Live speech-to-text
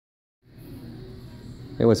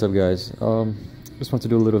Hey, what's up, guys? Just want to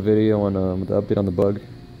do a little video on the update on the bug.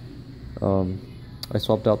 I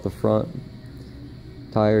swapped out the front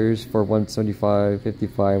tires for 175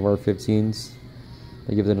 55 R15s.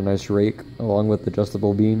 That gives it a nice rake along with the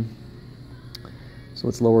adjustable beam. So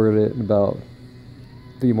it's lowered it about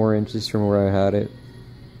 3 more inches from where I had it.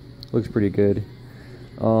 Looks pretty good.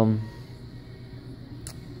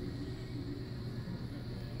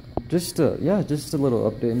 Just a little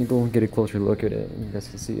update. Let me go and get a closer look at it. You guys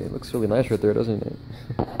can see it looks really nice right there, doesn't it?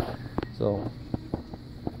 So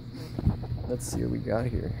let's see what we got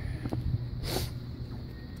here.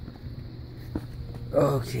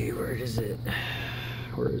 Okay, where is it?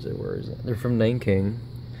 Where is it? They're from Nanking.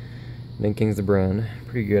 Nanking's the brand.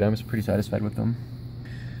 Pretty good. I'm pretty satisfied with them.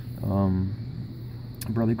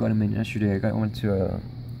 I probably got them in yesterday. I went to a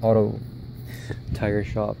auto tire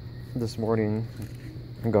shop this morning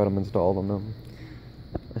and got them installed on them.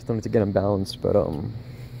 I still need to get them balanced, but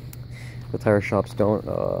the tire shops don't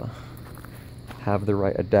have the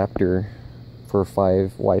right adapter for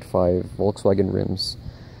wide 5 Volkswagen rims.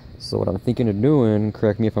 So what I'm thinking of doing,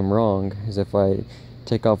 correct me if I'm wrong, is if I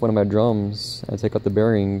take off one of my drums and take out the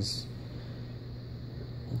bearings,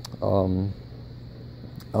 I'll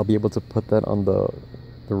be able to put that on the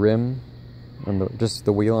rim, on just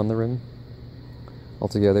the wheel on the rim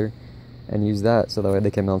altogether, and use that so that way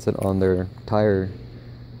they can mount it on their tire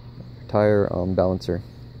balancer.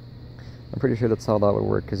 I'm pretty sure that's how that would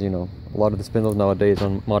work, because, you know, a lot of the spindles nowadays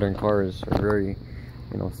on modern cars are very,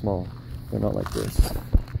 you know, small. They're not like this.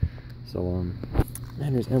 So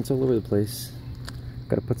man, there's ants all over the place.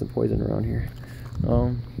 Gotta put some poison around here.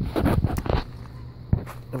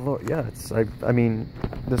 Yeah, I mean,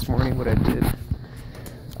 this morning what I did,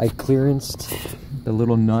 I clearanced the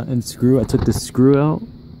little nut and screw. I took the screw out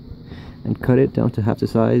and cut it down to half the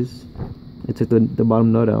size. I took the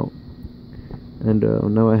bottom nut out, and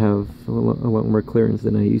now I have a lot more clearance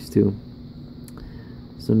than I used to.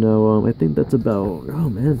 So now I think that's about, oh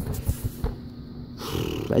man,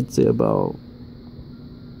 I'd say about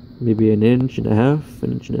maybe an inch and a half.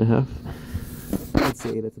 I'd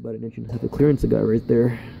say that's about an inch and a half of clearance I got right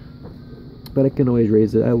there. But I can always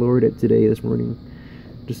raise it. I lowered it this morning,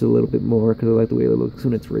 just a little bit more, because I like the way it looks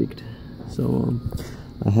when it's raked. So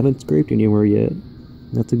I haven't scraped anywhere yet.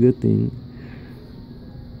 That's a good thing.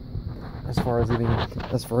 As far as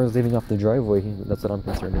leaving off the driveway, that's what I'm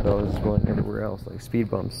concerned about, is going everywhere else, like speed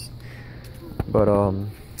bumps. But all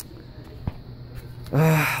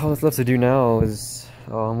that's left to do now is,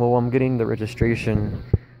 well, I'm getting the registration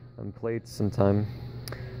and plates sometime,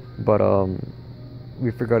 but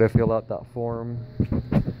we forgot to fill out that form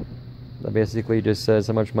that basically just says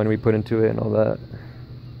how much money we put into it and all that,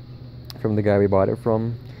 from the guy we bought it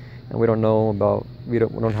from. And we don't know about, we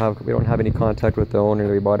don't have any contact with the owner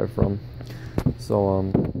that we bought it from. So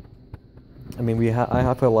I mean, I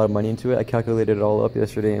have put a lot of money into it. I calculated it all up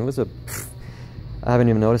yesterday, and it was I haven't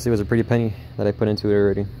even noticed, it was a pretty penny that I put into it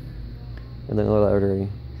already, and then all that already.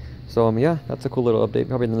 So yeah, that's a cool little update.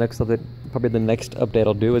 Probably the next update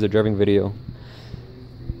I'll do is a driving video.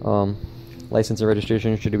 License and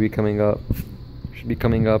registration should be coming up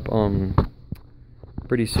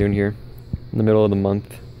pretty soon here, in the middle of the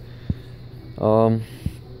month. And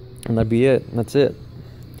that'd be it. That's it.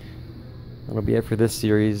 That'll be it for this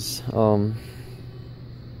series. It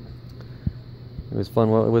was fun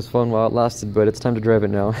while it lasted, but it's time to drive it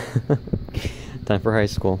now. Time for high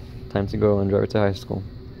school. Time to go and drive it to high school.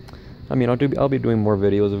 I mean, I'll be doing more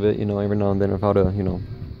videos of it, you know, every now and then, of how to, you know,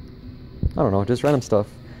 I don't know, just random stuff.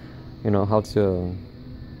 You know, how to,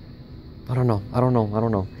 I don't know.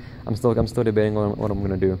 I'm still debating on what I'm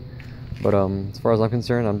gonna do. But as far as I'm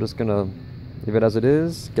concerned, I'm just gonna leave it as it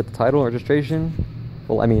is, get the title, registration.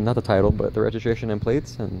 Well, I mean, not the title, but the registration and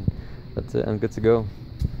plates, and that's it. I'm good to go.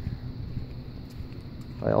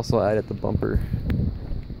 I also added the bumper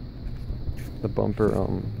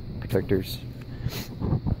protectors.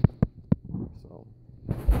 So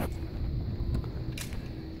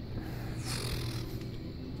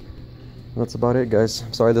that's about it, guys.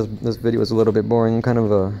 I'm sorry this video was a little bit boring. I'm kind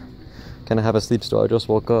of have a sleep still. I just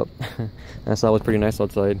woke up. I saw it was pretty nice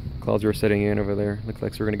outside. Clouds were setting in over there. Looks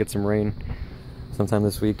like we're gonna get some rain sometime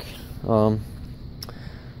this week.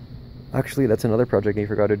 Actually, that's another project I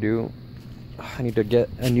forgot to do. I need to get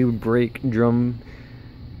a new brake drum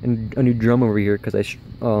and a new drum over here, because I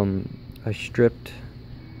stripped.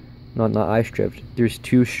 Not I stripped. There's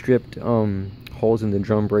 2 stripped holes in the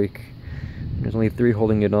drum brake. There's only 3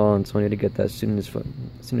 holding it on, so I need to get that as soon as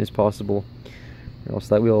possible, or else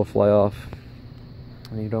that wheel will fly off.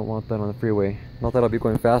 And you don't want that on the freeway. Not that I'll be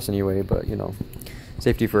going fast anyway, but you know,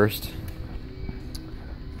 safety first.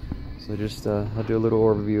 So just I'll do a little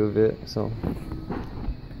overview of it. So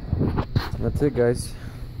that's it, guys.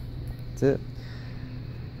 That's it.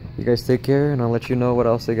 You guys take care, and I'll let you know what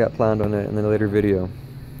else I got planned on it in a later video.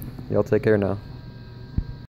 Y'all take care now.